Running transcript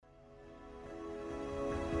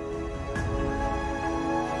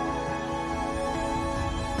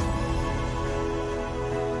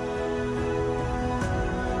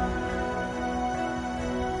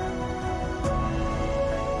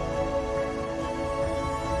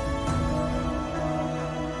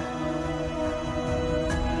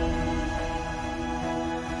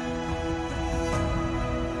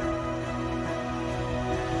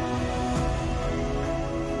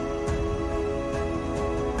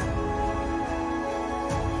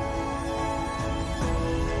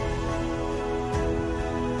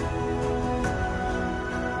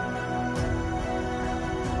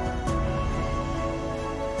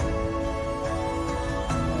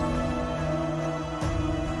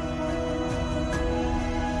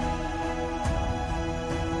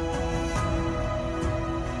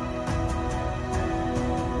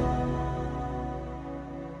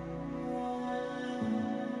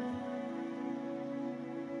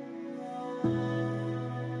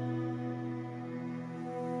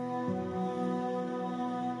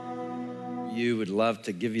you. Would love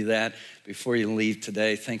to give you that before you leave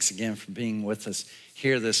today. Thanks again for being with us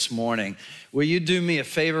here this morning. Will you do me a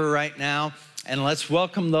favor right now? And let's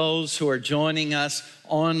welcome those who are joining us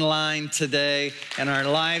online today and our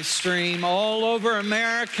live stream all over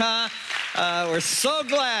America. We're so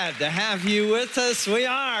glad to have you with us. We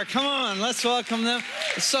are. Come on, let's welcome them.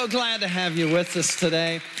 We're so glad to have you with us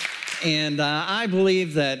today. And I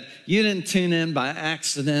believe that you didn't tune in by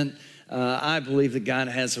accident. I believe that God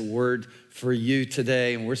has a word for you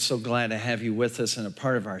today. And we're so glad to have you with us and a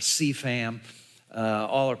part of our CFAM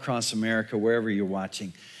all across America, wherever you're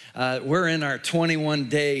watching. We're in our 21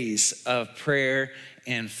 days of prayer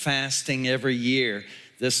and fasting every year.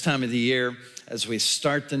 This time of the year, as we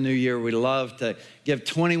start the new year, we love to give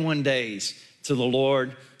 21 days to the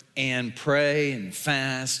Lord and pray and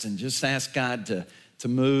fast and just ask God to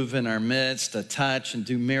move in our midst, to touch and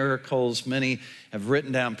do miracles. Many have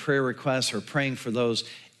written down prayer requests or praying for those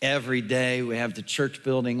every day. We have the church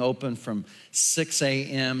building open from 6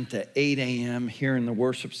 a.m. to 8 a.m. here in the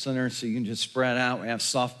worship center, so you can just spread out. We have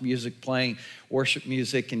soft music playing, worship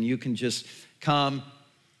music, and you can just come,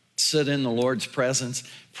 sit in the Lord's presence,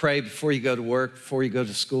 pray before you go to work, before you go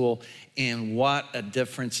to school, and what a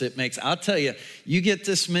difference it makes. I'll tell you, you get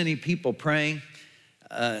this many people praying,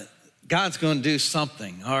 God's going to do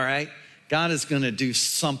something, all right? God is going to do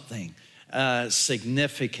something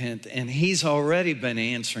significant, and he's already been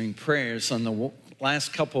answering prayers on the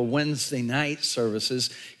last couple of Wednesday night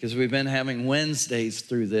services, because we've been having Wednesdays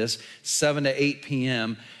through this, 7 to 8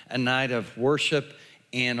 p.m., a night of worship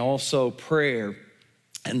and also prayer.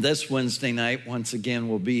 And this Wednesday night, once again,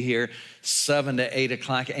 we'll be here 7 to 8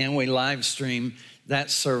 o'clock, and we live stream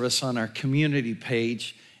that service on our community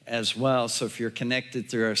page as well. So if you're connected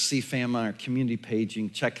through our CFAM on our community page, you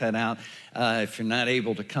can check that out if you're not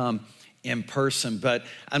able to come in person. But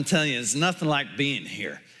I'm telling you, there's nothing like being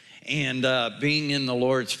here and being in the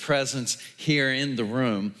Lord's presence here in the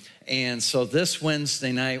room. And so this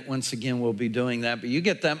Wednesday night, once again, we'll be doing that. But you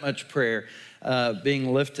get that much prayer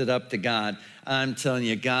being lifted up to God. I'm telling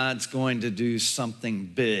you, God's going to do something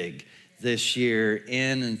big this year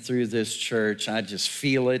in and through this church. I just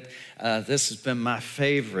feel it. This has been my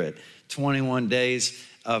favorite 21 days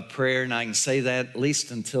of prayer, and I can say that at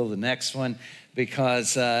least until the next one,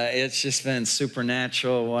 because it's just been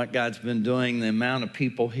supernatural what God's been doing, the amount of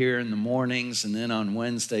people here in the mornings, and then on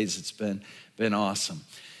Wednesdays, it's been awesome.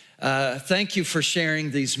 Thank you for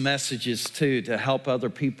sharing these messages too, to help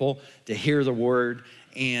other people to hear the word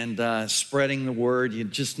and spreading the word. You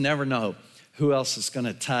just never know who else it's going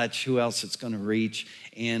to touch, who else it's going to reach.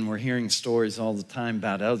 And we're hearing stories all the time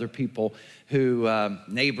about other people who,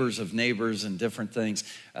 neighbors of neighbors and different things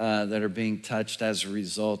that are being touched as a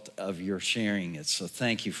result of your sharing it. So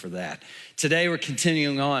thank you for that. Today we're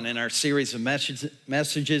continuing on in our series of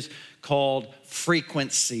messages called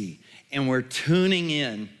Frequency. And we're tuning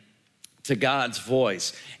in to God's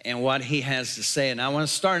voice and what he has to say. And I want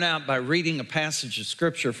to start out by reading a passage of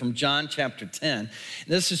scripture from John chapter 10.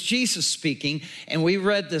 This is Jesus speaking, and we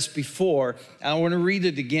read this before. I want to read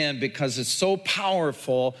it again because it's so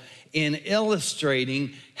powerful in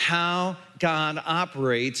illustrating how God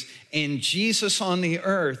operates. And Jesus on the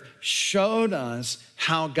earth showed us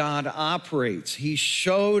how God operates. He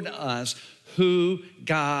showed us who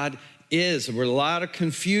God is. There was a lot of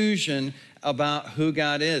confusion about who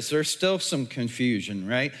God is. There's still some confusion,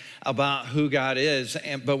 right, about who God is.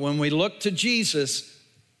 But when we look to Jesus,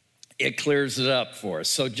 it clears it up for us.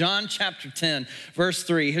 So John chapter 10, verse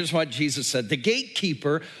 3, here's what Jesus said. The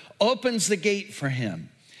gatekeeper opens the gate for him.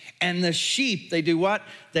 And the sheep, they do what?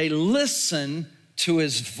 They listen to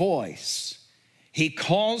his voice. He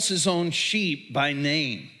calls his own sheep by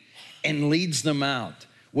name and leads them out.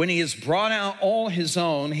 When he has brought out all his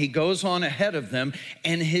own, he goes on ahead of them,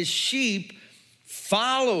 and his sheep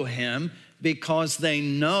follow him because they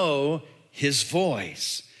know his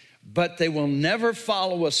voice. But they will never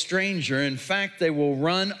follow a stranger. In fact, they will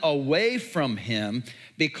run away from him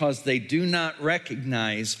because they do not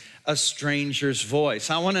recognize a stranger's voice.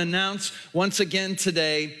 I want to announce once again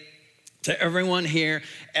today to everyone here,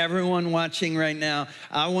 everyone watching right now,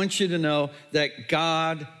 I want you to know that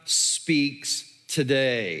God speaks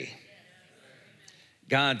today.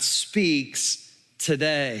 God speaks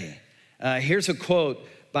today. Here's a quote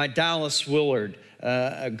by Dallas Willard,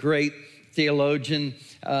 a great theologian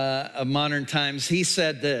of modern times. He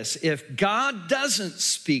said this: if God doesn't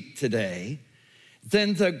speak today,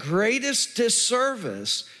 then the greatest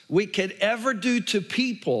disservice we could ever do to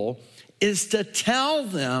people is to tell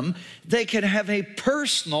them they could have a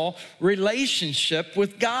personal relationship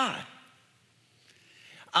with God.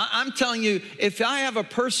 I'm telling you, if I have a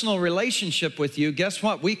personal relationship with you, guess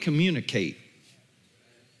what? We communicate.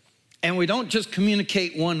 And we don't just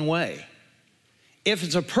communicate one way. If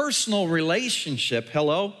it's a personal relationship,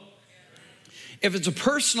 hello? If it's a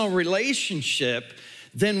personal relationship,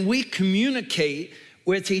 then we communicate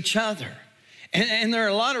with each other. And there are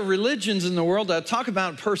a lot of religions in the world that talk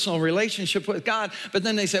about a personal relationship with God, but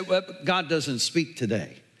then they say, well, God doesn't speak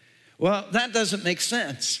today. Well, that doesn't make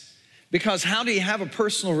sense, because how do you have a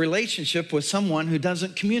personal relationship with someone who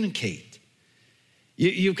doesn't communicate?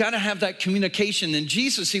 You've got to have that communication. And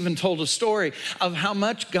Jesus even told a story of how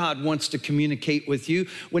much God wants to communicate with you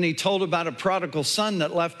when he told about a prodigal son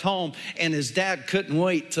that left home and his dad couldn't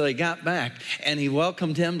wait till he got back. And he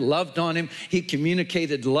welcomed him, loved on him. He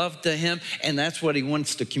communicated love to him. And that's what he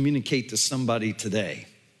wants to communicate to somebody today.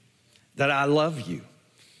 That I love you,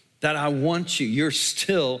 that I want you. You're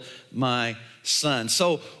still my son.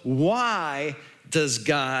 So why does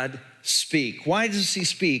God speak? Why does he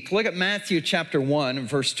speak? Look at Matthew chapter 1 and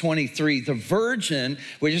verse 23. The virgin,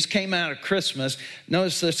 we just came out of Christmas.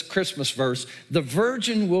 Notice this Christmas verse. The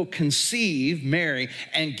virgin will conceive, Mary,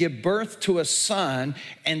 and give birth to a son,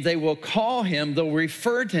 and they will call him, they'll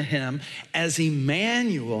refer to him as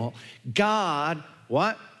Emmanuel, God,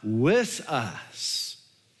 what? With us.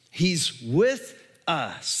 He's with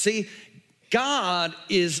us. See, God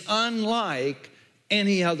is unlike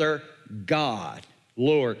any other God.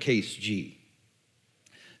 Lowercase g.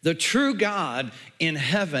 The true God in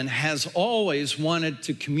heaven has always wanted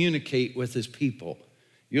to communicate with his people.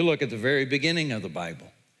 You look at the very beginning of the Bible.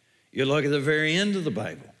 You look at the very end of the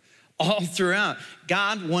Bible. All throughout,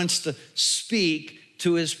 God wants to speak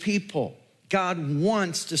to his people. God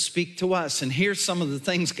wants to speak to us. And here's some of the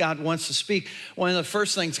things God wants to speak. One of the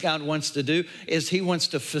first things God wants to do is he wants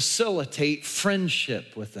to facilitate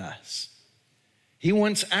friendship with us. He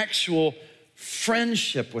wants actual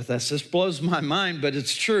friendship with us. This blows my mind, but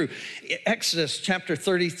it's true. Exodus chapter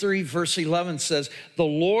 33, verse 11 says, the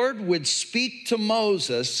Lord would speak to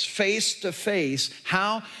Moses face to face.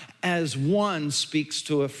 How? As one speaks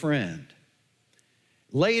to a friend.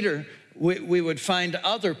 Later, we would find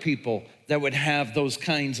other people that would have those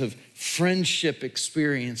kinds of friendship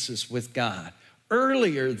experiences with God.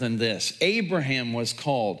 Earlier than this, Abraham was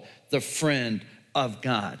called the friend of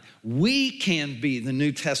God. We can be, the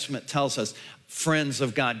New Testament tells us, friends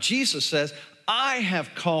of God. Jesus says, I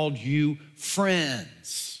have called you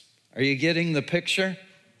friends. Are you getting the picture?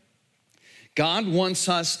 God wants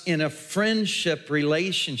us in a friendship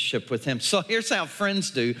relationship with him. So here's how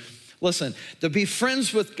friends do. Listen, to be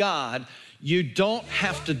friends with God, you don't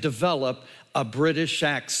have to develop a British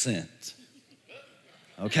accent,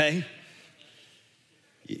 okay?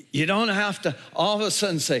 You don't have to all of a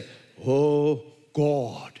sudden say, oh,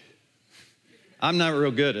 God. I'm not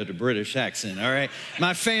real good at a British accent, all right?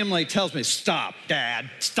 My family tells me, stop, Dad,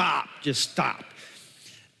 stop, just stop.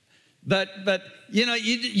 But you know,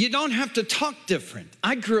 you don't have to talk different.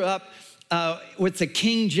 I grew up with the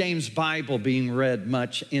King James Bible being read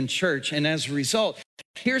much in church, and as a result,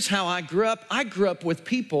 here's how I grew up. I grew up with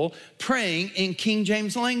people praying in King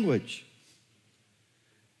James language.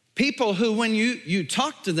 People who, when you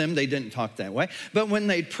talk to them, they didn't talk that way, but when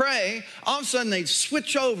they'd pray, all of a sudden they'd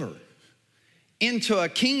switch over into a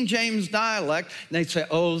King James dialect, and they'd say,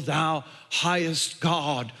 oh, thou highest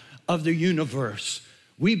God of the universe,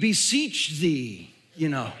 we beseech thee, you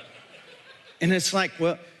know. And it's like,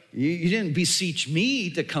 well, you didn't beseech me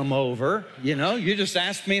to come over, you know. You just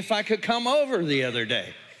asked me if I could come over the other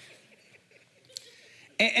day.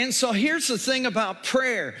 And so here's the thing about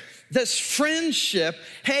prayer. This friendship,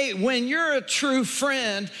 hey, when you're a true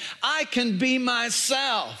friend, I can be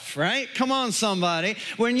myself, right? Come on, somebody.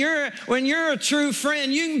 When you're a true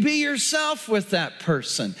friend, you can be yourself with that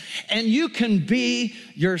person. And you can be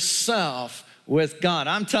yourself with God.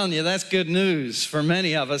 I'm telling you, that's good news for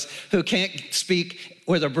many of us who can't speak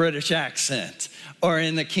with a British accent or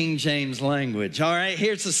in the King James language. All right,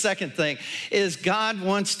 here's the second thing, is God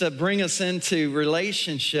wants to bring us into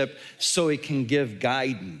relationship so he can give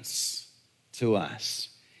guidance to us.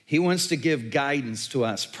 He wants to give guidance to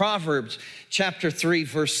us. Proverbs chapter 3,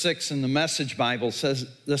 verse 6 in the Message Bible says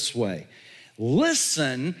this way,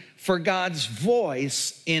 listen for God's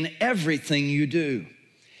voice in everything you do,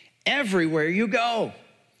 everywhere you go.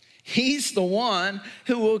 He's the one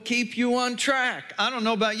who will keep you on track. I don't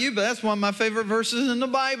know about you, but that's one of my favorite verses in the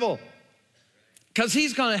Bible, because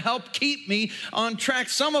he's going to help keep me on track.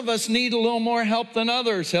 Some of us need a little more help than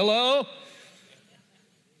others. Hello?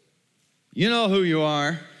 You know who you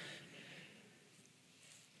are.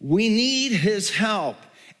 We need his help.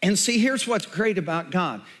 And see, here's what's great about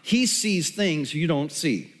God. He sees things you don't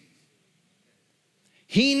see.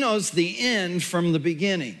 He knows the end from the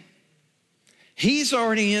beginning. He's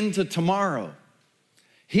already into tomorrow.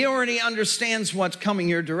 He already understands what's coming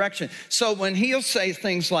your direction. So when he'll say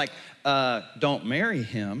things like, don't marry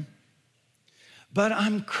him, but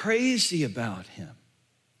I'm crazy about him.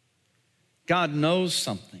 God knows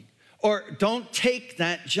something. Or don't take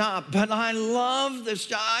that job, but I love this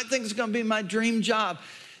job. I think it's gonna be my dream job.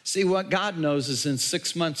 See, what God knows is in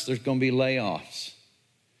 6 months, there's gonna be layoffs.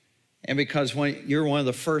 And because when you're one of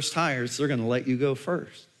the first hires, they're gonna let you go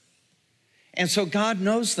first. And so God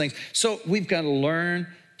knows things. So we've got to learn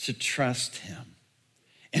to trust him.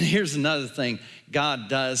 And here's another thing God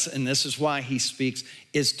does, and this is why he speaks,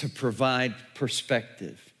 is to provide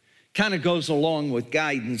perspective. Kind of goes along with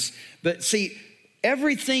guidance. But see,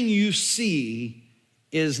 everything you see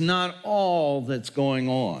is not all that's going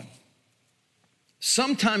on.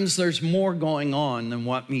 Sometimes there's more going on than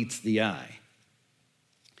what meets the eye.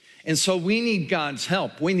 And so we need God's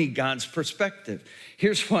help. We need God's perspective.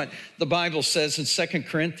 Here's what the Bible says in 2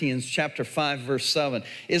 Corinthians chapter 5, verse 7.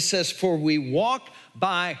 It says, for we walk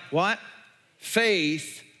by what?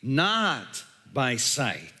 Faith, not by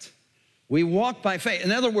sight. We walk by faith.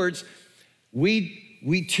 In other words, we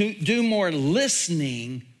do more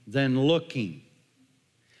listening than looking,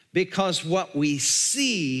 because what we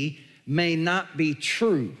see may not be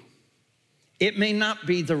true. It may not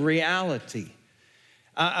be the reality.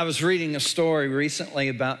 I was reading a story recently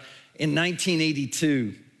about in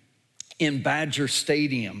 1982 in Badger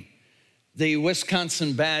Stadium, the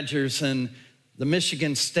Wisconsin Badgers and the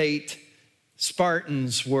Michigan State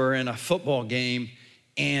Spartans were in a football game,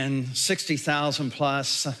 and 60,000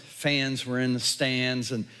 plus fans were in the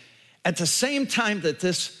stands. And at the same time that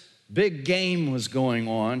this big game was going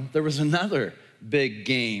on, there was another big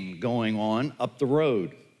game going on up the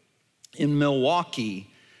road. In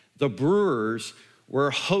Milwaukee, the Brewers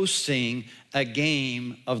were hosting a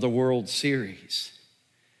game of the World Series.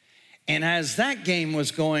 And as that game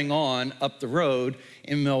was going on up the road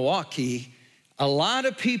in Milwaukee, a lot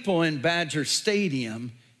of people in Badger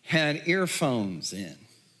Stadium had earphones in.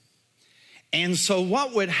 And so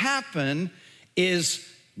what would happen is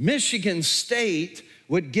Michigan State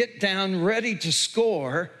would get down ready to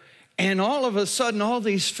score, and all of a sudden all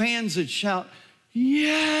these fans would shout,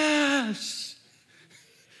 yes!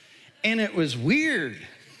 And it was weird.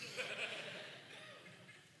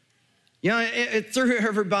 You know, it threw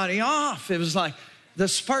everybody off. It was like, the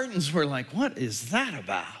Spartans were like, what is that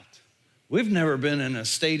about? We've never been in a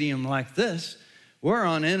stadium like this. We're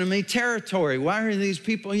on enemy territory. Why are these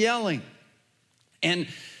people yelling? And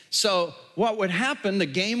so what would happen, the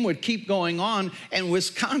game would keep going on, and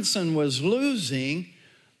Wisconsin was losing,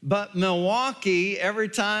 but Milwaukee, every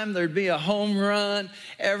time there'd be a home run,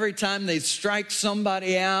 every time they'd strike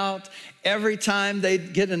somebody out, every time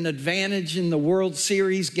they'd get an advantage in the World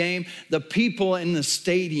Series game, the people in the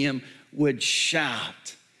stadium would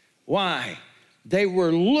shout. Why? They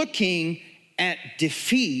were looking at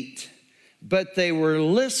defeat, but they were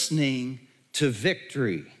listening to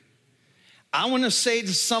victory. I want to say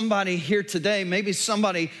to somebody here today, maybe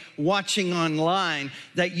somebody watching online,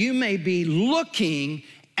 that you may be looking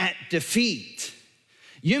at defeat.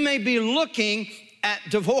 You may be looking at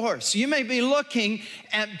divorce. You may be looking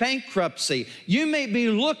at bankruptcy. You may be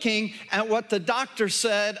looking at what the doctor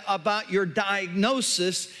said about your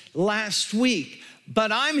diagnosis last week.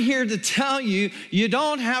 But I'm here to tell you, you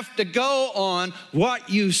don't have to go on what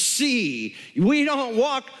you see. We don't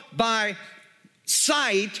walk by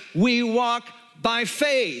sight, we walk by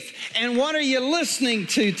faith. And what are you listening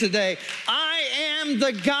to today? I am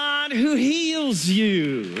the God who heals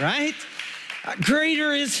you, right?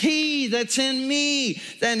 Greater is he that's in me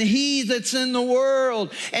than he that's in the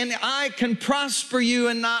world. And I can prosper you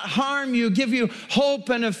and not harm you, give you hope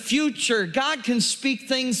and a future. God can speak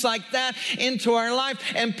things like that into our life.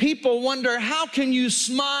 And people wonder, how can you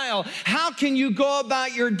smile? How can you go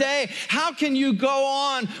about your day? How can you go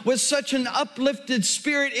on with such an uplifted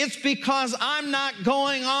spirit? It's because I'm not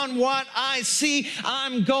going on what I see.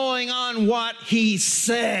 I'm going on what he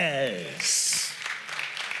says.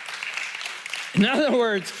 In other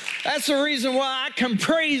words, that's the reason why I can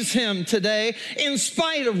praise him today in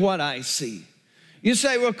spite of what I see. You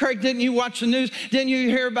say, well, Craig, didn't you watch the news? Didn't you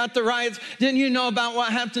hear about the riots? Didn't you know about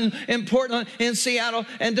what happened in Portland, in Seattle,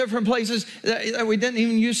 and different places that we didn't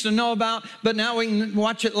even used to know about, but now we can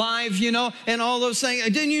watch it live, you know, and all those things.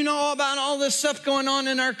 Didn't you know about all this stuff going on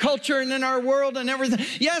in our culture and in our world and everything?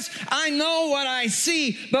 Yes, I know what I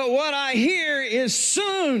see, but what I hear is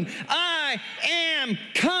soon I am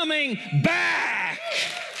coming back.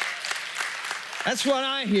 That's what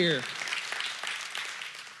I hear.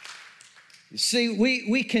 You see,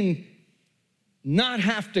 we can not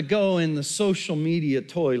have to go in the social media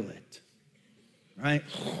toilet, right?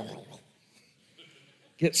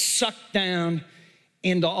 get sucked down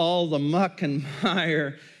into all the muck and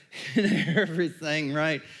mire and everything,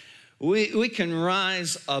 right? We can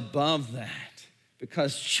rise above that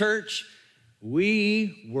because, church,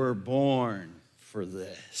 we were born for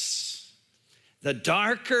this. The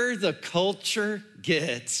darker the culture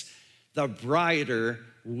gets, the brighter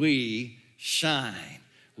we shine.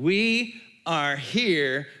 We are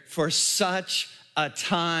here for such a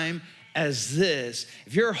time as this.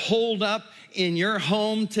 If you're holed up in your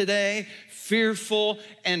home today, fearful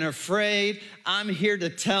and afraid, I'm here to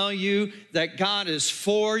tell you that God is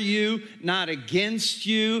for you, not against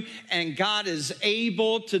you, and God is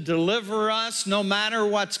able to deliver us no matter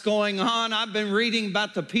what's going on. I've been reading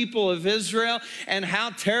about the people of Israel and how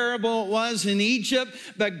terrible it was in Egypt,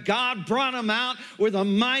 but God brought them out with a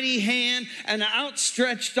mighty hand, an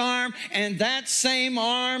outstretched arm, and that same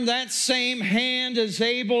arm, that same hand is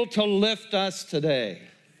able to lift us today.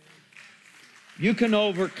 You can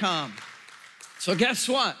overcome. So guess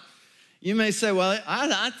what? You may say, well,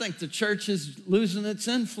 I think the church is losing its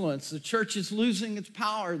influence. The church is losing its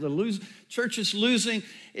power. The church is losing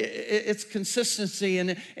its consistency,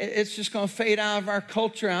 and it's just going to fade out of our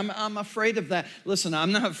culture. I'm afraid of that. Listen,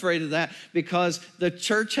 I'm not afraid of that because the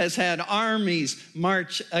church has had armies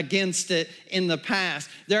march against it in the past.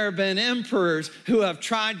 There have been emperors who have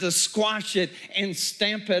tried to squash it and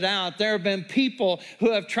stamp it out. There have been people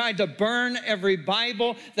who have tried to burn every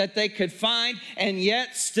Bible that they could find, and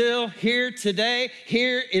yet still here today,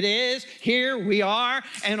 here it is, here we are,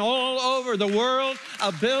 and all over the world,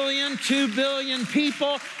 1 billion, 2 billion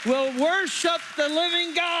people will worship the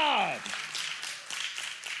living God.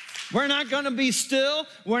 We're not going to be still.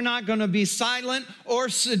 We're not going to be silent or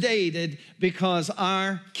sedated because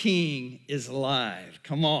our King is alive.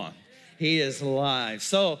 Come on. He is alive.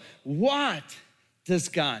 So what does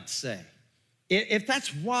God say? If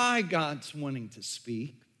that's why God's wanting to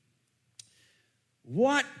speak,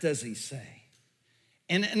 what does he say?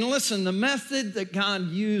 And listen, the method that God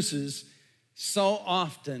uses so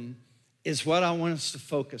often is what I want us to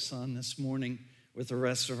focus on this morning with the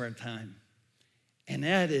rest of our time. And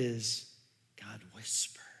that is God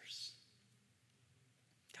whispers.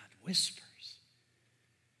 God whispers.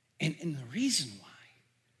 And the reason why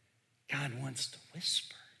God wants to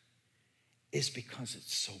whisper is because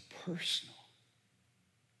it's so personal.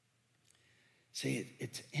 See,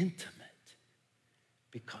 it's intimate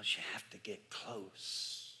because you have to get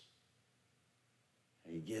close.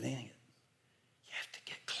 Are you getting it? You have to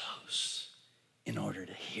get close in order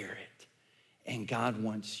to hear it. And God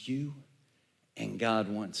wants you and God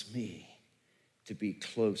wants me to be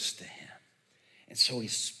close to him. And so he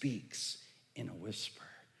speaks in a whisper.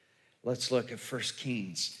 Let's look at 1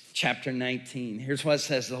 Kings chapter 19. Here's what it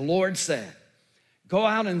says. The Lord said, go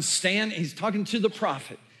out and stand. He's talking to the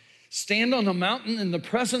prophet. Stand on the mountain in the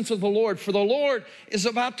presence of the Lord, for the Lord is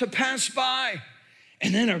about to pass by.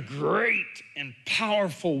 And then a great and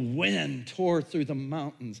powerful wind tore through the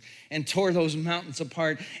mountains and tore those mountains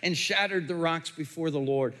apart and shattered the rocks before the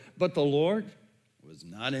Lord. But the Lord was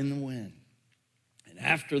not in the wind. And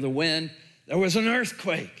after the wind, there was an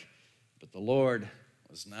earthquake. But the Lord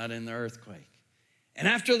was not in the earthquake. And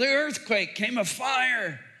after the earthquake came a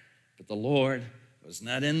fire. But the Lord was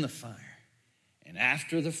not in the fire. And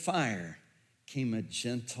after the fire came a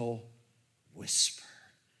gentle whisper.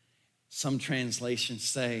 Some translations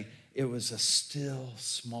say it was a still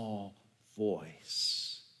small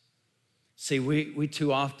voice. See, we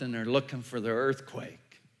too often are looking for the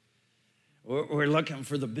earthquake. We're looking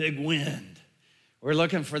for the big wind. We're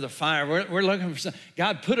looking for the fire. We're looking for something.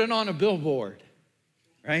 God, put it on a billboard,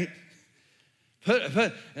 right?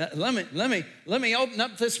 Let me open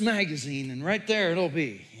up this magazine, and right there it'll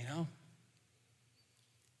be, you know.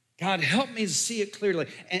 God, help me to see it clearly.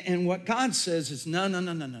 And what God says is, no.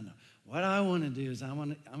 What I want to do is I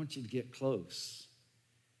want you to get close.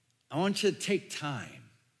 I want you to take time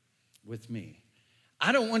with me.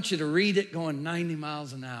 I don't want you to read it going 90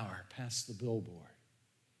 miles an hour past the billboard.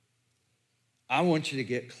 I want you to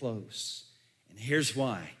get close. And here's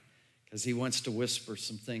why. Because he wants to whisper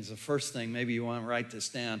some things. The first thing, maybe you want to write this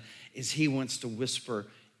down, is he wants to whisper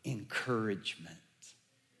encouragement.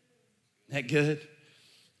 Isn't that good?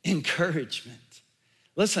 Encouragement.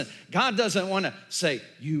 Listen, God doesn't want to say,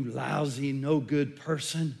 you lousy, no good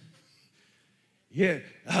person. Yeah,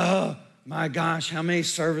 oh my gosh, how many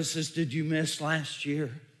services did you miss last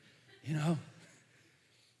year? You know,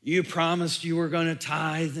 you promised you were going to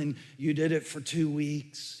tithe and you did it for 2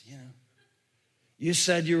 weeks, you know. You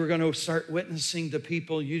said you were going to start witnessing to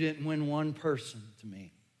people. You didn't win one person to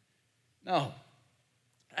me. No,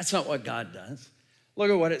 that's not what God does. Look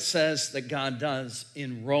at what it says that God does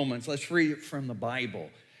in Romans. Let's read it from the Bible.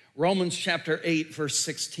 Romans chapter 8, verse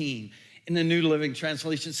 16. In the New Living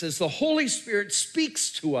Translation says, the Holy Spirit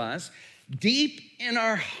speaks to us deep in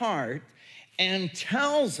our heart and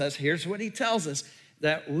tells us, here's what he tells us,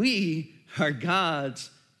 that we are God's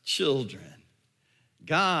children.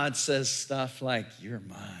 God says stuff like, you're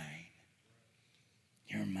mine.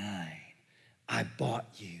 You're mine. I bought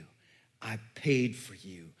you. I paid for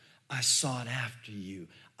you. I sought after you.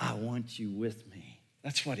 I want you with me.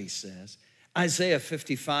 That's what he says. Isaiah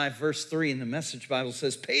 55, verse 3 in the Message Bible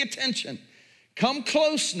says, pay attention. Come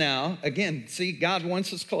close now. Again, see, God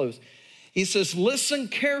wants us close. He says, listen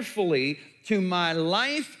carefully to my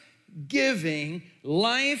life-giving,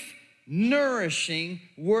 life-nourishing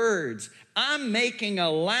words. I'm making a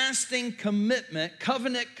lasting commitment,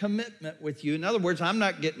 covenant commitment with you. In other words, I'm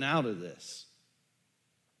not getting out of this.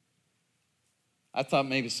 I thought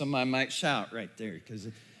maybe somebody might shout right there because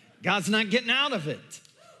God's not getting out of it.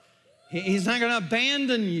 He's not going to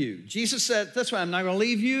abandon you. Jesus said, that's why I'm not going to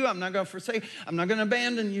leave you. I'm not going to forsake you. I'm not going to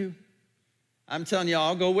abandon you. I'm telling you,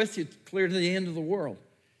 I'll go with you clear to the end of the world.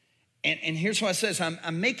 And here's what it says.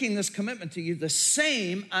 I'm making this commitment to you, the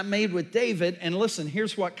same I made with David. And listen,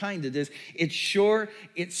 here's what kind it is. It's sure,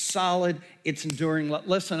 it's solid, it's enduring.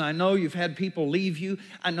 Listen, I know you've had people leave you.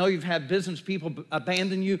 I know you've had business people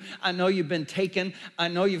abandon you. I know you've been taken. I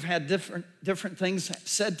know you've had different things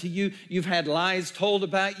said to you. You've had lies told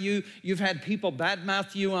about you. You've had people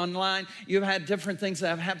badmouth you online. You've had different things that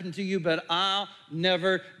have happened to you, but I'll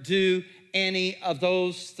never do any of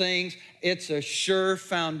those things. It's a sure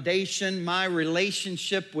foundation. My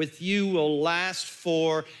relationship with you will last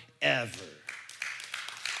forever.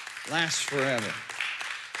 Last forever.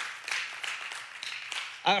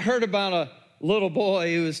 I heard about a little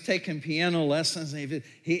boy who was taking piano lessons.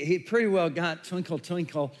 He pretty well got Twinkle,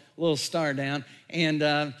 Twinkle, Little Star down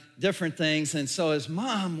and different things. And so his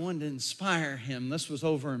mom wanted to inspire him. This was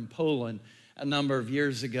over in Poland a number of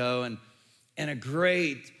years ago. And a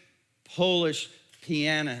great Polish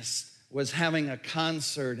pianist was having a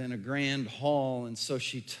concert in a grand hall, and so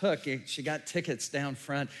she got tickets down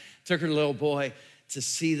front, took her little boy to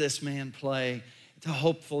see this man play, to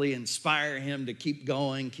hopefully inspire him to keep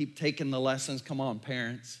going, keep taking the lessons. Come on,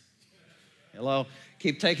 parents. Hello?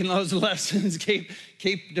 Keep taking those lessons, keep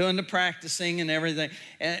doing the practicing and everything.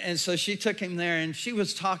 And so she took him there, and she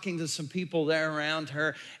was talking to some people there around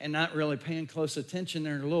her and not really paying close attention,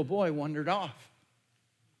 and her little boy wandered off.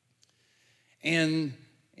 And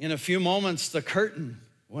in a few moments, the curtain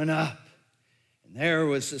went up, and there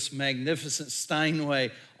was this magnificent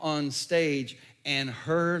Steinway on stage, and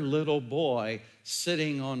her little boy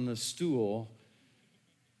sitting on the stool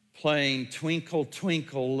playing Twinkle,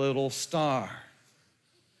 Twinkle, Little Star.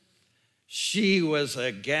 She was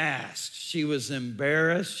aghast. She was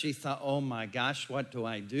embarrassed. She thought, oh my gosh, what do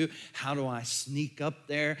I do? How do I sneak up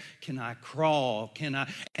there? Can I crawl? And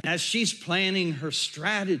as she's planning her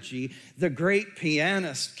strategy, the great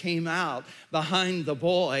pianist came out behind the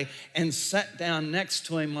boy and sat down next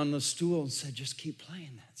to him on the stool and said, just keep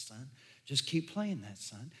playing that, son. Just keep playing that,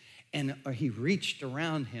 son. And he reached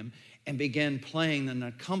around him and began playing an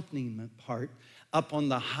accompaniment part up on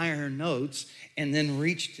the higher notes, and then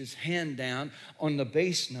reached his hand down on the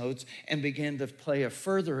bass notes and began to play a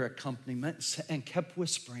further accompaniment and kept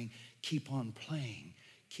whispering, keep on playing,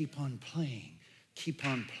 keep on playing, keep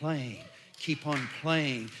on playing, keep on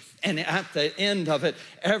playing. And at the end of it,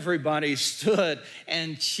 everybody stood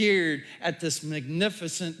and cheered at this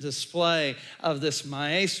magnificent display of this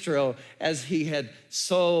maestro as he had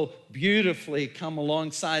so beautifully come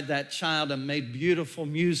alongside that child and made beautiful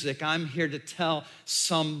music. I'm here to tell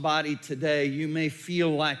somebody today, you may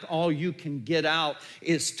feel like all you can get out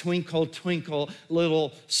is Twinkle, Twinkle,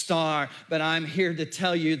 Little Star, but I'm here to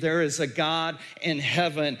tell you there is a God in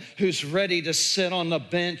heaven who's ready to sit on the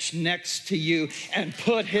bench next to you and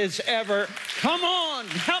put his come on,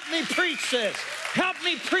 help me preach this. Help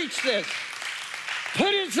me preach this.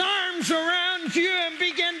 Put his arms around you and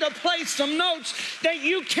begin to play some notes that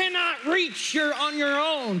you cannot reach on your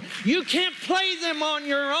own. You can't play them on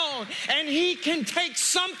your own. And he can take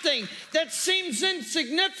something that seems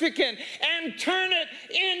insignificant and turn it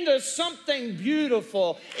into something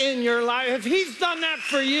beautiful in your life. If he's done that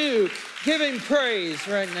for you, give him praise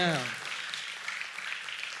right now.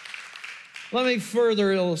 Let me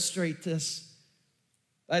further illustrate this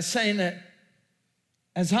by saying that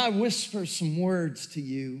as I whisper some words to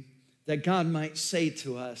you that God might say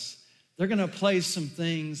to us, they're going to play some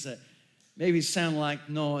things that maybe sound like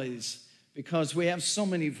noise because we have so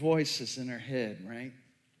many voices in our head, right?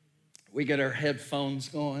 We get our headphones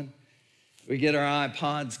going. We get our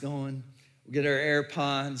iPods going. we get our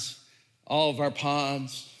AirPods, all of our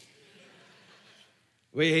pods.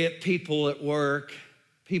 We hit people at work,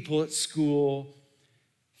 people at school,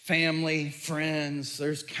 family, friends.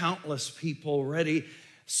 There's countless people ready,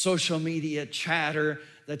 social media chatter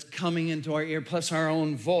that's coming into our ear, plus our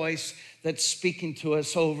own voice that's speaking to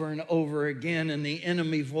us over and over again, and the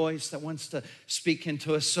enemy voice that wants to speak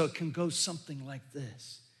into us. So it can go something like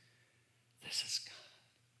this. This is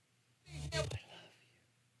God.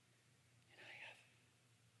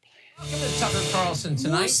 Welcome to Tucker Carlson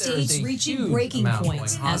tonight. More states reaching breaking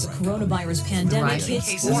points as the coronavirus pandemic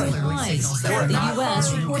hits new highs. The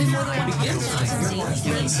U.S. reported more than 100,000 daily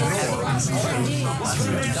cases. Mexico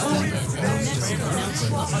announcing a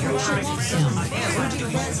partial lockdown, urging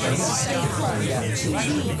residents to stay home for 2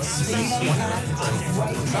 weeks. Able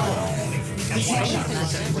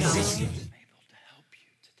to help you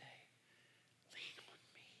today. Lean on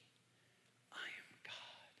me. I am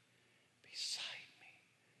God. Beside me,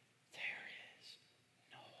 there is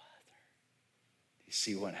no other. You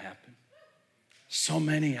see what happened? So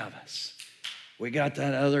many of us, we got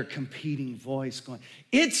that other competing voice going.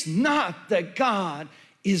 It's not that God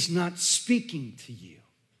is not speaking to you.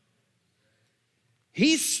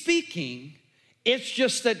 He's speaking. It's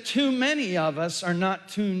just that too many of us are not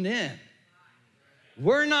tuned in.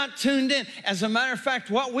 We're not tuned in. As a matter of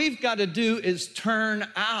fact, what we've got to do is turn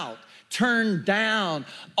down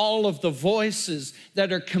all of the voices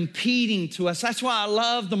that are competing to us. That's why I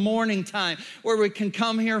love the morning time where we can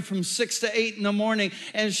come here from 6 to 8 in the morning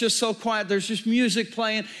and it's just so quiet. There's just music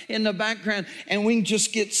playing in the background and we can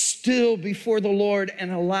just get still before the Lord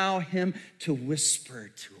and allow Him to whisper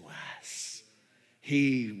to us.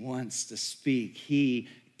 He wants to speak. He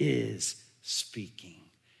is speaking.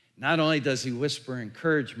 Not only does He whisper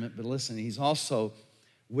encouragement, but listen, He's also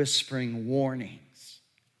whispering warnings.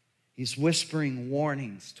 He's whispering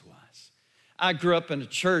warnings to us. I grew up in a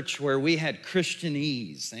church where we had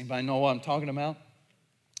Christianese. Anybody know what I'm talking about?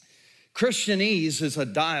 Christianese is a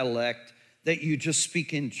dialect that you just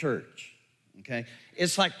speak in church, okay?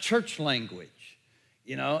 It's like church language,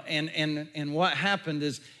 you know? And what happened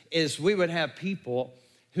is we would have people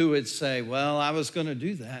who would say, well, I was gonna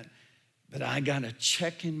do that, but I got a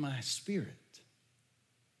check in my spirit.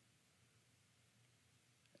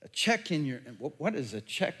 A check in your, what is a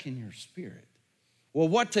check in your spirit? Well,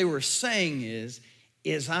 what they were saying is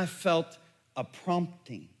I felt a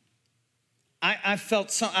prompting. I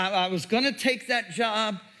felt I was gonna take that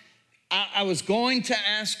job. I was going to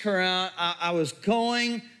ask her out. I was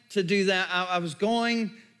going to do that. I was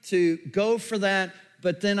going to go for that,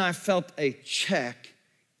 but then I felt a check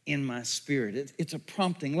in my spirit. It's a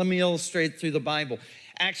prompting. Let me illustrate through the Bible.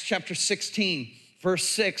 Acts chapter 16, verse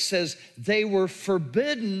 6 says, they were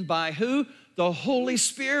forbidden by who? The Holy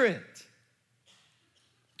Spirit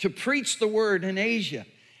to preach the word in Asia.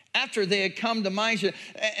 After they had come to Mysia,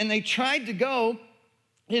 and they tried to go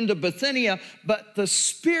into Bithynia, but the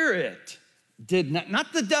Spirit did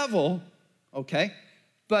not the devil, okay,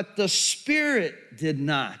 but the Spirit did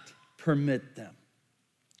not permit them.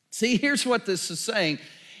 See, here's what this is saying,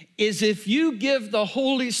 is if you give the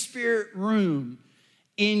Holy Spirit room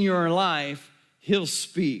in your life, He'll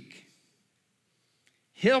speak.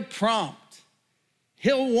 He'll prompt.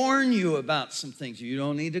 He'll warn you about some things. You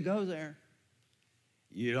don't need to go there.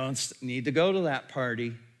 You don't need to go to that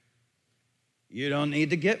party. You don't need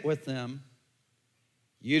to get with them.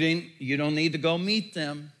 You don't need to go meet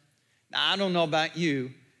them. Now, I don't know about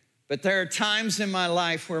you, but there are times in my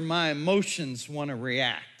life where my emotions want to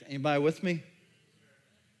react. Anybody with me?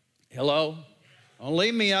 Hello? Don't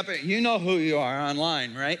leave me up. You know who you are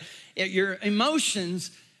online, right? Your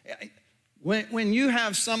emotions, when you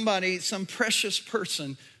have somebody, some precious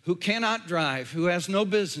person who cannot drive, who has no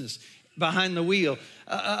business behind the wheel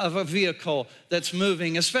of a vehicle that's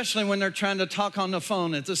moving, especially when they're trying to talk on the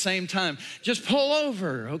phone at the same time, just pull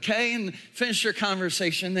over, okay, and finish your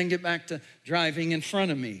conversation, then get back to driving in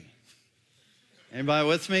front of me. Anybody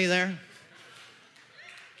with me there?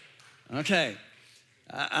 Okay.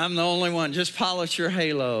 I'm the only one. Just polish your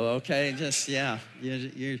halo, okay? Just, yeah,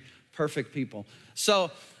 you're perfect people.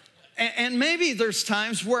 So, and maybe there's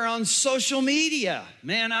times where on social media,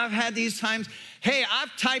 man, I've had these times, hey,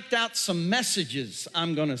 I've typed out some messages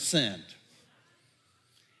I'm gonna send.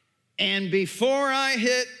 And before I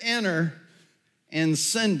hit enter and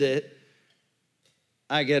send it,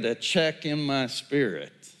 I get a check in my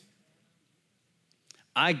spirit.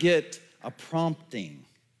 I get a prompting.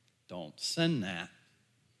 Don't send that.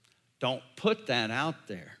 Don't put that out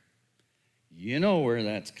there. You know where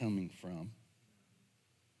that's coming from.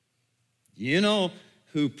 You know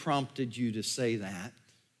who prompted you to say that,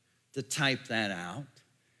 to type that out.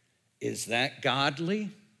 Is that godly?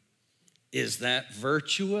 Is that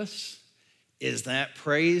virtuous? Is that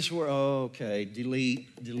praiseworthy? Oh, okay, delete,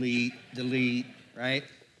 right?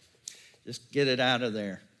 Just get it out of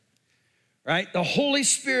there, right? The Holy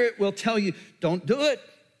Spirit will tell you, don't do it.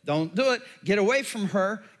 Don't do it. Get away from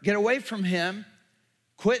her. Get away from him.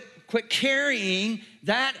 Quit carrying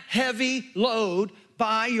that heavy load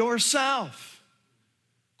by yourself.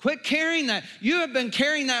 Quit carrying that. You have been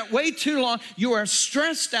carrying that way too long. You are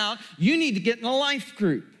stressed out. You need to get in a life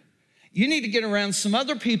group. You need to get around some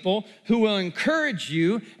other people who will encourage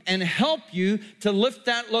you and help you to lift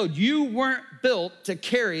that load. You weren't built to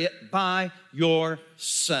carry it by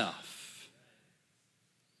yourself.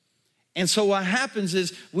 And so what happens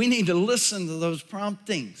is we need to listen to those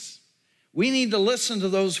promptings. We need to listen to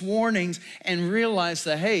those warnings and realize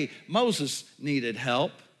that, hey, Moses needed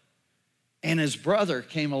help, and his brother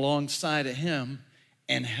came alongside of him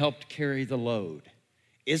and helped carry the load.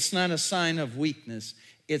 It's not a sign of weakness.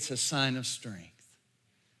 It's a sign of strength.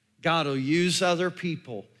 God will use other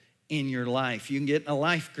people in your life. You can get in a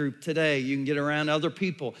life group today. You can get around other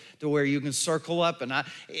people to where you can circle up. And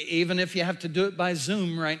even if you have to do it by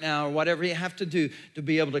Zoom right now or whatever you have to do to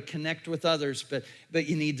be able to connect with others, but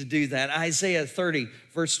you need to do that. Isaiah 30,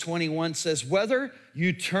 verse 21 says, whether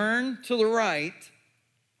you turn to the right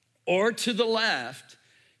or to the left,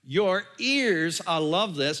 your ears, I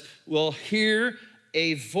love this, will hear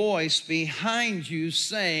a voice behind you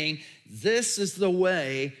saying, this is the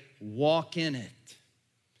way, walk in it.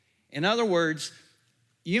 In other words,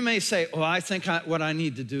 you may say, oh, I think what I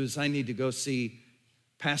need to do is I need to go see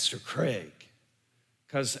Pastor Craig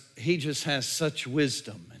because he just has such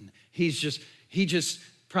wisdom and he just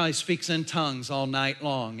probably speaks in tongues all night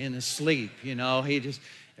long in his sleep, you know. He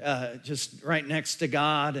just right next to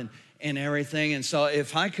God and everything. And so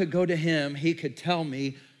if I could go to him, he could tell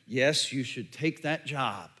me, yes, you should take that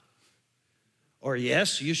job. Or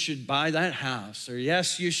yes, you should buy that house. Or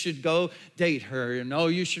yes, you should go date her. Or no,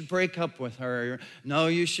 you should break up with her. Or no,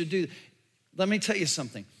 you should do. Let me tell you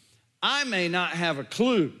something. I may not have a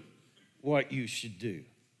clue what you should do.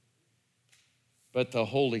 But the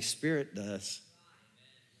Holy Spirit does.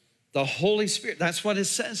 The Holy Spirit, that's what it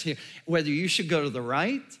says here. Whether you should go to the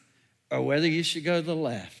right or whether you should go to the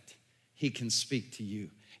left, he can speak to you.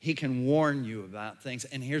 He can warn you about things.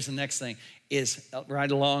 And here's the next thing, is right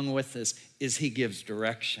along with this, is he gives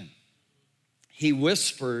direction. He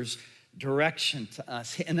whispers direction to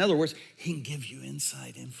us. In other words, he can give you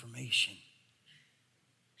inside information.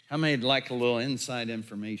 How many would like a little inside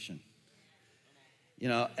information? You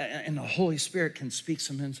know, and the Holy Spirit can speak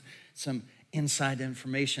some inside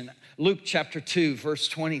information. Luke chapter 2, verse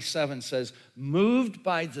 27 says, moved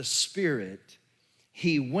by the Spirit,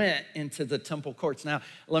 he went into the temple courts. Now,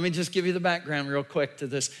 let me just give you the background real quick to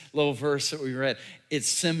this little verse that we read. It's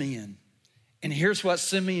Simeon. And here's what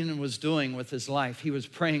Simeon was doing with his life. He was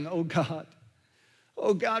praying, oh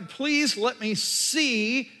God, please let me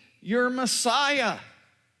see your Messiah.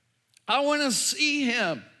 I want to see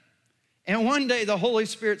him. And one day the Holy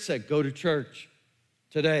Spirit said, go to church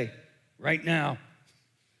today, right now.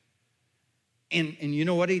 And you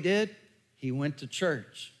know what he did? He went to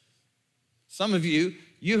church. Some of you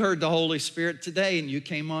heard the Holy Spirit today and you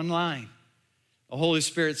came online. The Holy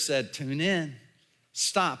Spirit said, tune in,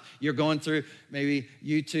 stop. You're going through maybe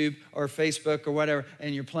YouTube or Facebook or whatever,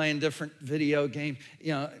 and you're playing different video games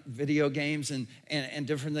and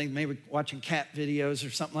different things, maybe watching cat videos or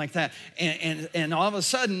something like that. And all of a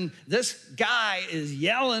sudden, this guy is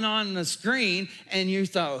yelling on the screen, and you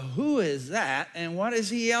thought, who is that? And what is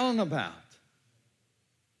he yelling about?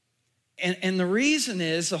 And the reason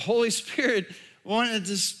is the Holy Spirit wanted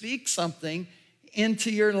to speak something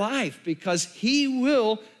into your life because he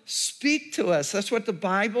will speak to us. That's what the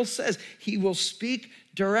Bible says. He will speak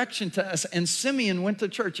direction to us. And Simeon went to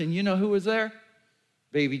church, and you know who was there?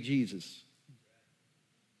 Baby Jesus.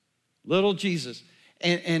 Little Jesus.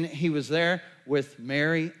 And he was there with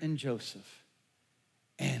Mary and Joseph.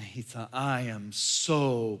 And he thought, I am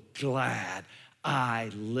so glad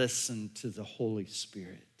I listened to the Holy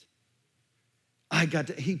Spirit.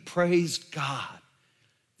 He praised God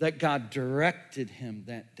that God directed him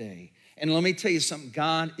that day. And let me tell you something,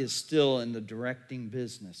 God is still in the directing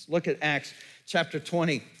business. Look at Acts chapter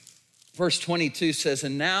 20, verse 22 says,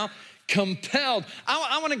 and now compelled.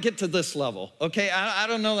 I want to get to this level, okay? I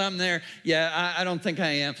don't know that I'm there. Yeah, I don't think I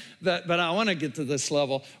am, but I want to get to this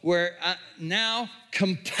level where now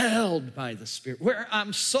compelled by the Spirit, where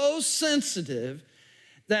I'm so sensitive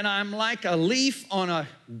that I'm like a leaf on a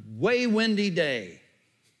way windy day,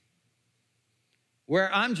 where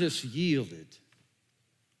I'm just yielded.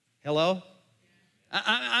 Hello?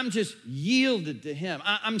 I'm just yielded to him.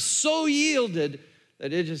 I'm so yielded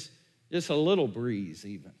that it just a little breeze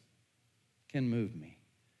even can move me.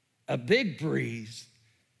 A big breeze,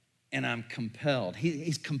 and I'm compelled.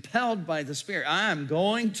 He's compelled by the Spirit. I am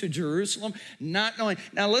going to Jerusalem, not knowing.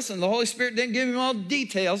 Now listen, the Holy Spirit didn't give him all the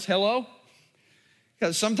details. Hello?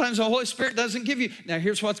 Because sometimes the Holy Spirit doesn't give you. Now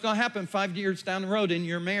here's what's going to happen 5 years down the road in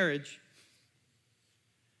your marriage.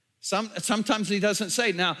 Sometimes he doesn't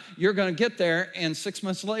say, now you're going to get there, and 6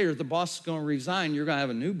 months later the boss is going to resign. You're going to have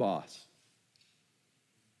a new boss.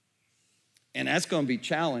 And that's going to be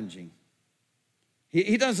challenging.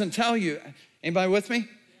 He doesn't tell you, anybody with me?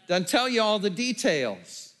 Doesn't tell you all the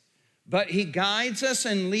details. But he guides us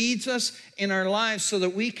and leads us in our lives so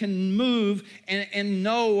that we can move and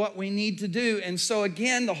know what we need to do. And so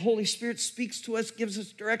again, the Holy Spirit speaks to us, gives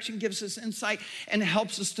us direction, gives us insight, and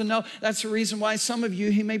helps us to know. That's the reason why some of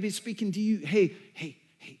you, he may be speaking to you, hey,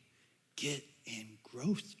 get in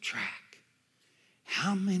growth track.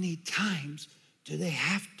 How many times do they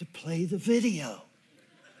have to play the video?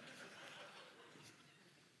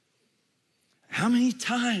 How many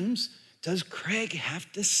times does Craig have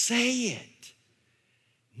to say it?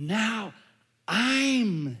 Now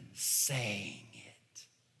I'm saying it.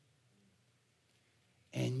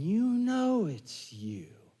 And you know it's you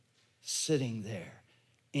sitting there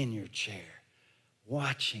in your chair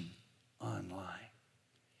watching online.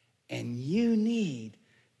 And you need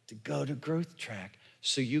to go to Growth Track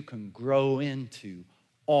so you can grow into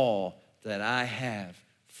all that I have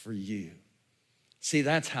for you. See,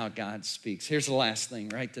 that's how God speaks. Here's the last thing,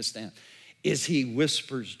 write this down, is he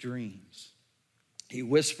whispers dreams. He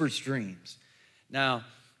whispers dreams. Now,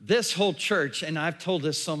 this whole church, and I've told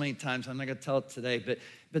this so many times, I'm not gonna tell it today,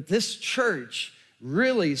 but this church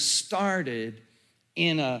really started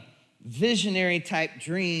in a visionary type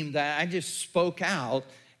dream that I just spoke out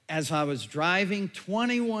as I was driving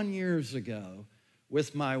 21 years ago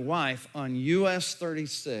with my wife on US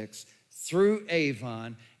 36 through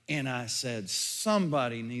Avon. And I said,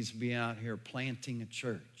 somebody needs to be out here planting a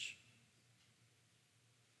church.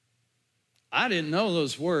 I didn't know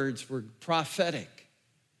those words were prophetic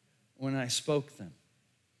when I spoke them.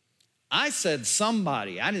 I said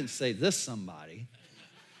somebody. I didn't say this somebody.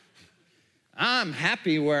 I'm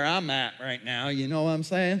happy where I'm at right now. You know what I'm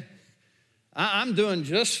saying? I'm doing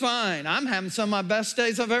just fine. I'm having some of my best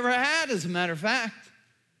days I've ever had, as a matter of fact.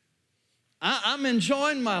 I'm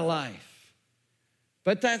enjoying my life.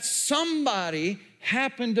 But that somebody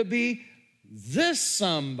happened to be this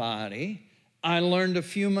somebody I learned a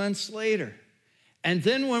few months later. And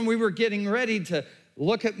then when we were getting ready to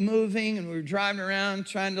look at moving and we were driving around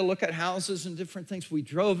trying to look at houses and different things, we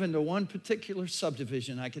drove into one particular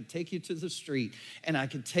subdivision. I could take you to the street and I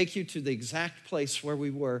could take you to the exact place where we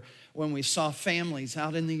were when we saw families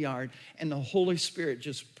out in the yard, and the Holy Spirit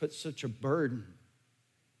just put such a burden,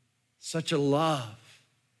 such a love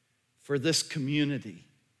for this community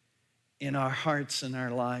in our hearts and our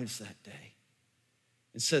lives that day.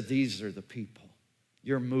 It said, these are the people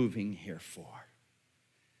you're moving here for.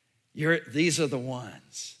 These are the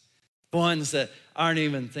ones that aren't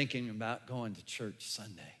even thinking about going to church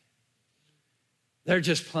Sunday. They're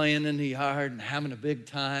just playing in the yard and having a big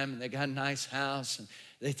time, and they got a nice house, and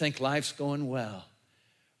they think life's going well.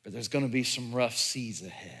 But there's going to be some rough seas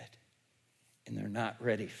ahead, and they're not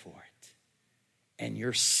ready for it. And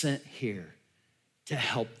you're sent here to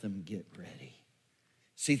help them get ready.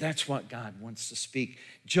 See, that's what God wants to speak.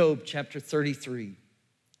 Job chapter 33,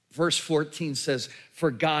 verse 14 says,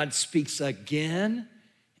 for God speaks again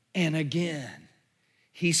and again.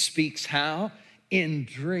 He speaks how? In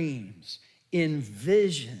dreams, in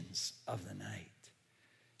visions of the night.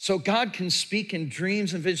 So God can speak in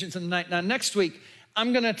dreams and visions of the night. Now, next week,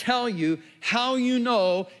 I'm gonna tell you how you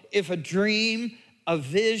know if a dream, a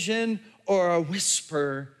vision, or a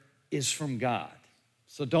whisper is from God.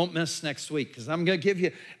 So don't miss next week, because I'm going to give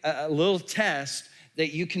you a little test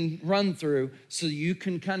that you can run through so you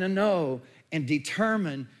can kind of know and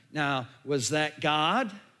determine, now, was that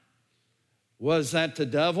God? Was that the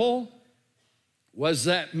devil? Was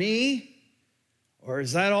that me? Or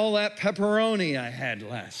is that all that pepperoni I had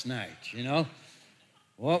last night, you know?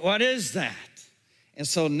 What is that? And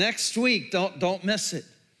so next week, don't miss it.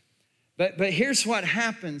 But here's what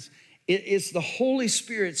happens. It's the Holy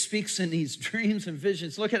Spirit speaks in these dreams and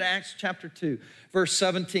visions. Look at Acts chapter 2, verse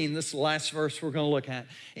 17. This is the last verse we're going to look at.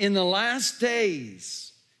 In the last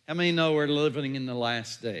days, how many know we're living in the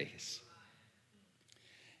last days?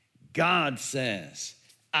 God says,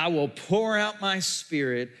 I will pour out my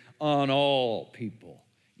Spirit on all people.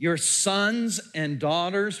 Your sons and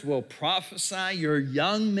daughters will prophesy. Your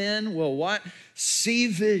young men will what? See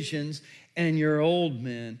visions. and your old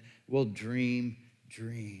men will dream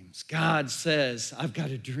dreams. God says, I've got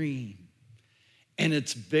a dream, and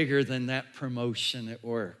it's bigger than that promotion at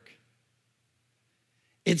work.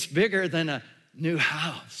 It's bigger than a new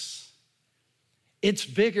house. It's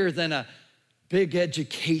bigger than a big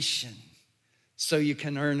education so you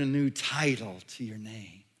can earn a new title to your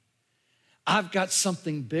name. I've got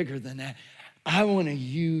something bigger than that. I want to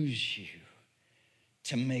use you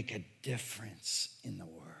to make a difference in the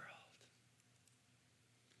world.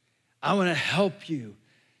 I want to help you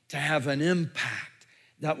to have an impact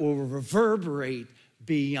that will reverberate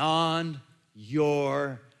beyond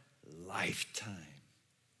your lifetime.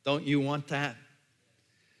 Don't you want that?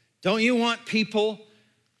 Don't you want people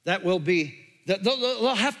that will be, that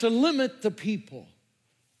they'll have to limit the people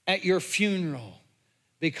at your funeral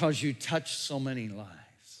because you touched so many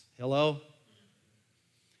lives? Hello?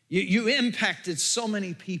 You impacted so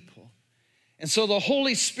many people. And so the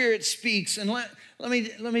Holy Spirit speaks, and let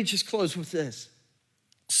me just close with this.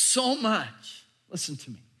 So much, listen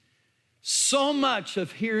to me, so much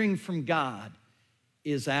of hearing from God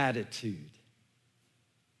is attitude.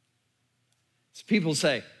 So people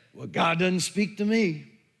say, well, God doesn't speak to me.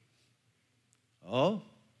 Oh,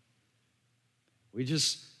 we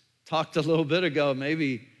just talked a little bit ago,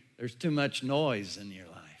 maybe there's too much noise in your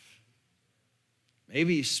life.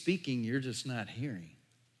 Maybe he's speaking, you're just not hearing.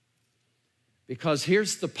 Because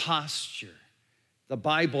here's the posture, the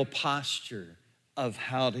Bible posture of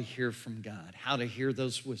how to hear from God, how to hear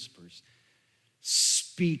those whispers.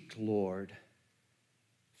 Speak, Lord,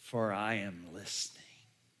 for I am listening.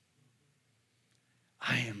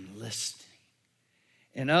 I am listening.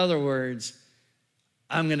 In other words,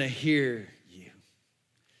 I'm going to hear you.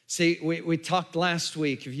 See, we talked last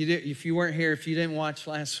week. If you weren't here, if you didn't watch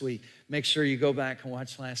last week, make sure you go back and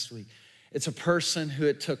watch last week. It's a person who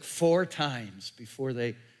it took 4 times before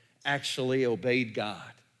they actually obeyed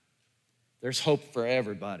God. There's hope for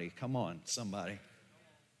everybody. Come on, somebody.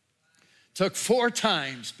 Took 4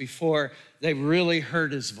 times before they really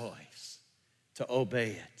heard his voice to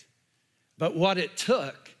obey it. But what it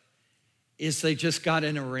took is they just got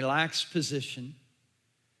in a relaxed position.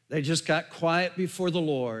 They just got quiet before the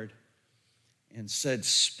Lord and said,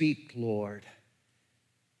 speak, Lord,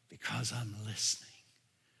 because I'm listening.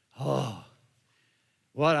 Oh,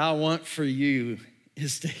 what I want for you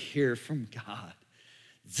is to hear from God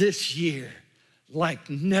this year like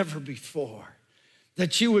never before,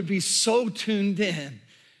 that you would be so tuned in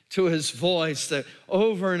to his voice that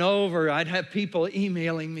over and over I'd have people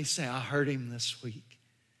emailing me say, I heard him this week.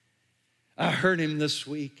 I heard him this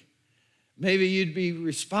week. Maybe you'd be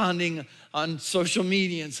responding on social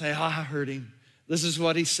media and say, I heard him. This is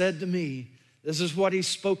what he said to me. This is what he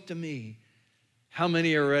spoke to me. How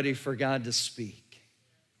many are ready for God to speak?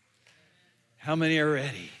 How many are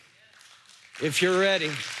ready? If you're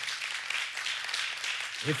ready,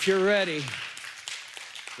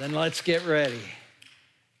 then let's get ready.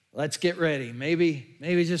 Let's get ready. Maybe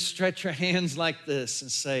just stretch your hands like this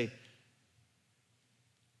and say,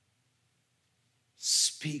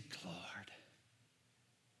 speak, Lord,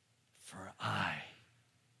 for I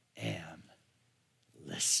am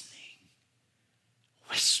listening.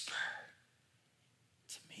 Whisper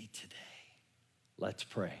to me today. Let's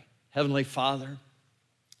pray. Heavenly Father,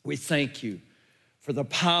 we thank you for the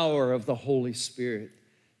power of the Holy Spirit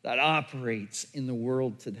that operates in the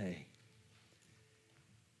world today.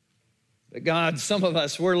 But God, some of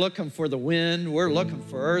us, we're looking for the wind, we're looking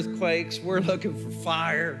for earthquakes, we're looking for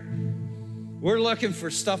fire, we're looking for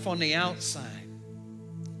stuff on the outside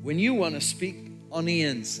when you want to speak on the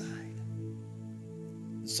inside.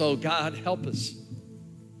 So God, help us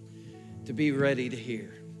to be ready to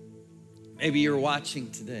hear. Maybe you're watching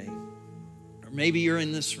today, or maybe you're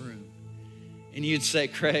in this room, and you'd say,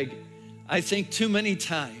 Craig, I think too many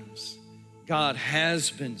times God has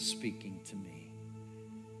been speaking to me.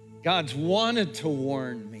 God's wanted to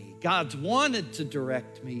warn me. God's wanted to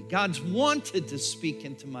direct me. God's wanted to speak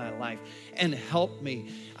into my life and help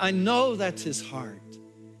me. I know that's his heart,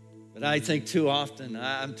 but I think too often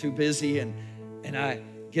I'm too busy and I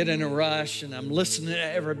get in a rush and I'm listening to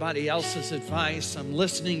everybody else's advice. I'm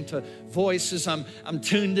listening to voices. I'm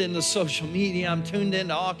tuned into social media. I'm tuned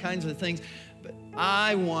into all kinds of things, but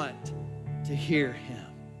I want to hear him.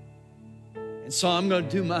 And so I'm going to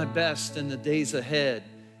do my best in the days ahead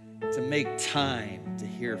to make time to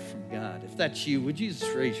hear from God. If that's you, would you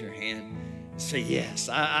just raise your hand and say, yes,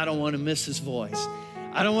 I don't want to miss his voice.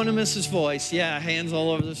 I don't want to miss his voice. Yeah, hands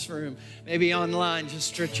all over this room. Maybe online, just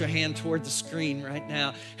stretch your hand toward the screen right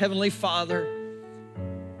now. Heavenly Father,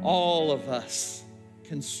 all of us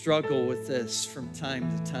can struggle with this from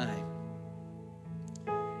time to time.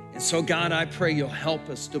 And So God, I pray you'll help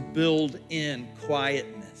us to build in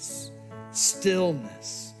quietness,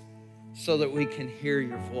 stillness, so that we can hear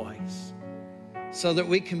your voice, so that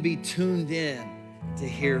we can be tuned in to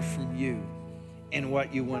hear from you and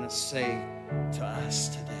what you want to say to us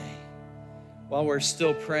today. While we're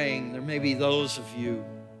still praying, there may be those of you,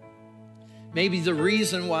 maybe the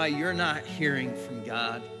reason why you're not hearing from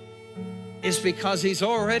God is because he's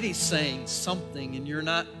already saying something and you're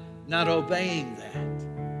not obeying that.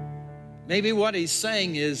 Maybe what he's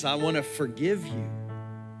saying is, I want to forgive you.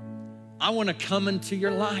 I want to come into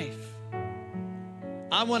your life.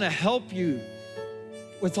 I want to help you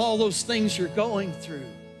with all those things you're going through.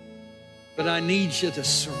 But I need you to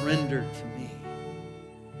surrender to me.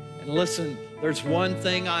 And listen, there's one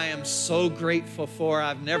thing I am so grateful for.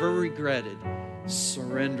 I've never regretted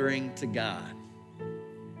surrendering to God.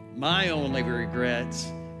 My only regrets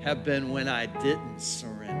have been when I didn't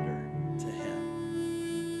surrender to him.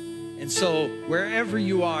 And so wherever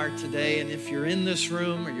you are today, and if you're in this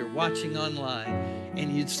room or you're watching online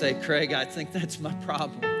and you'd say, Craig, I think that's my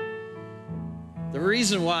problem. The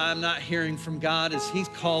reason why I'm not hearing from God is he's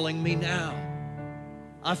calling me now.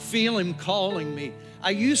 I feel him calling me. I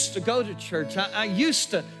used to go to church. I used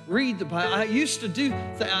to read the Bible. I used to do,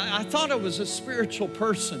 I thought I was a spiritual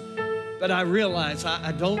person, but I realize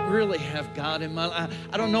I don't really have God in my life.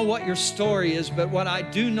 I don't know what your story is, but what I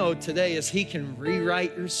do know today is he can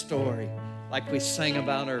rewrite your story like we sang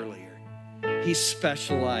about earlier. He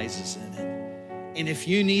specializes in it. And if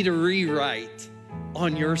you need a rewrite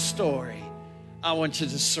on your story, I want you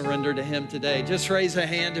to surrender to him today. Just raise a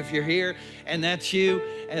hand if you're here and that's you,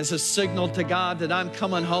 as a signal to God that I'm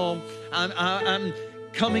coming home. I'm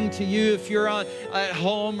coming to you. If you're at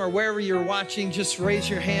home or wherever you're watching, just raise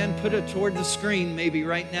your hand, put it toward the screen maybe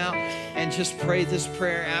right now, and just pray this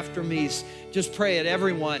prayer after me. Just pray it,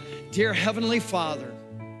 everyone. Dear Heavenly Father,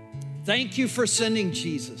 thank you for sending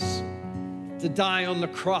Jesus to die on the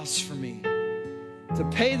cross for me, to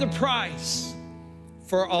pay the price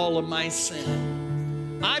for all of my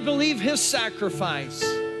sin. I believe his sacrifice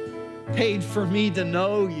paid for me to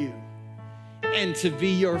know you and to be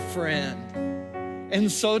your friend.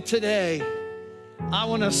 And so today, I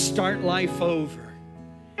want to start life over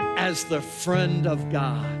as the friend of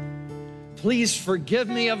God. Please forgive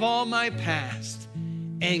me of all my past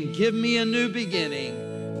and give me a new beginning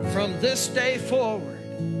from this day forward.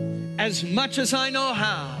 As much as I know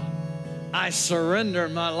how, I surrender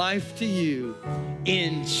my life to you.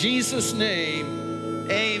 In Jesus' name,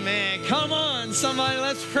 amen. Come on, somebody,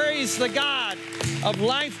 let's praise the God of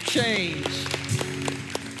life change.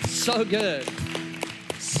 So good,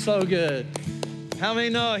 so good. How many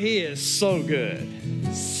know he is so good,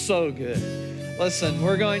 so good? Listen,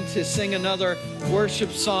 we're going to sing another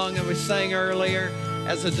worship song that we sang earlier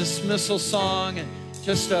as a dismissal song, and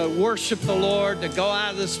just to worship the Lord, to go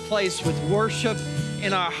out of this place with worship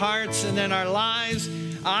in our hearts and in our lives.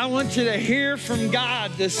 I want you to hear from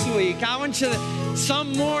God this week. I want you to,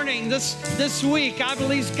 some morning this week, I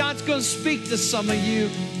believe God's going to speak to some of you,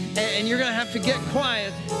 and you're going to have to get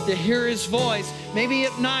quiet to hear his voice. Maybe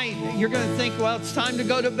at night, you're going to think, well, it's time to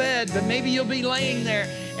go to bed, but maybe you'll be laying there,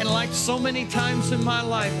 and like so many times in my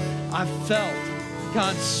life, I felt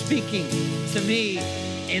God speaking to me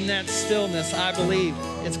in that stillness. I believe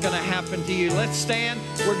it's going to happen to you. Let's stand.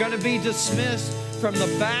 We're going to be dismissed from the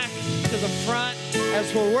back to the front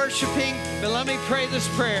as we're worshiping. But let me pray this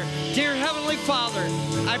prayer. Dear Heavenly Father,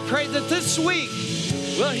 I pray that this week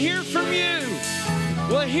we'll hear from you.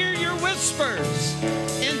 We'll hear your whispers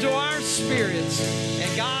into our spirits.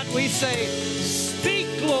 And God, we say, speak,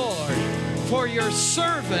 Lord, for your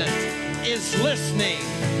servant is listening.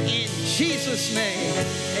 In Jesus' name,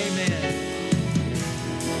 amen.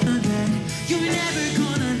 You're never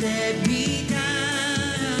gonna let me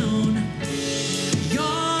down.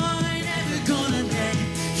 You're never gonna let me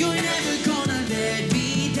down. You're never gonna let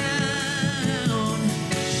me down.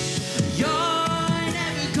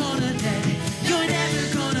 You're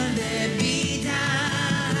never gonna let me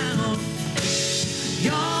down.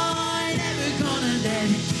 You're never gonna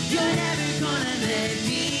let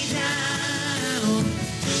me down.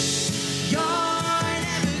 You're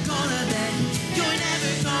never gonna let me down. You're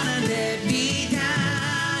never gonna let me down.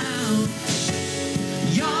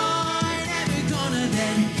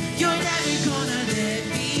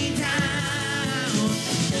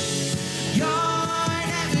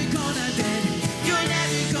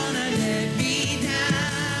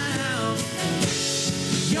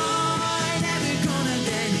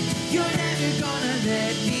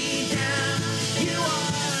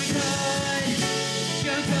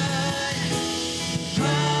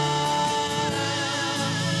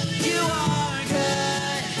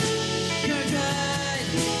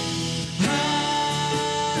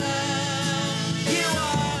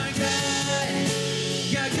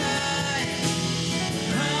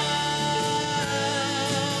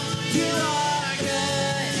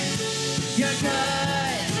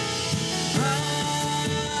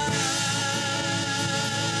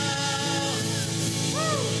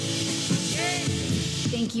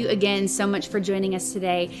 you again so much for joining us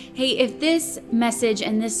today. Hey, if this message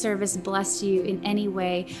and this service blessed you in any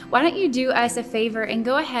way, why don't you do us a favor and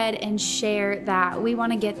go ahead and share that. We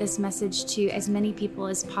want to get this message to as many people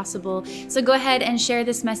as possible. So go ahead and share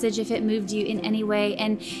this message if it moved you in any way.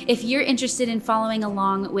 And if you're interested in following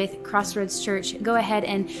along with Crossroads Church, go ahead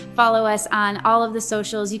and follow us on all of the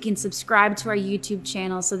socials. You can subscribe to our YouTube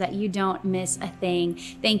channel so that you don't miss a thing.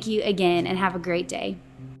 Thank you again and have a great day.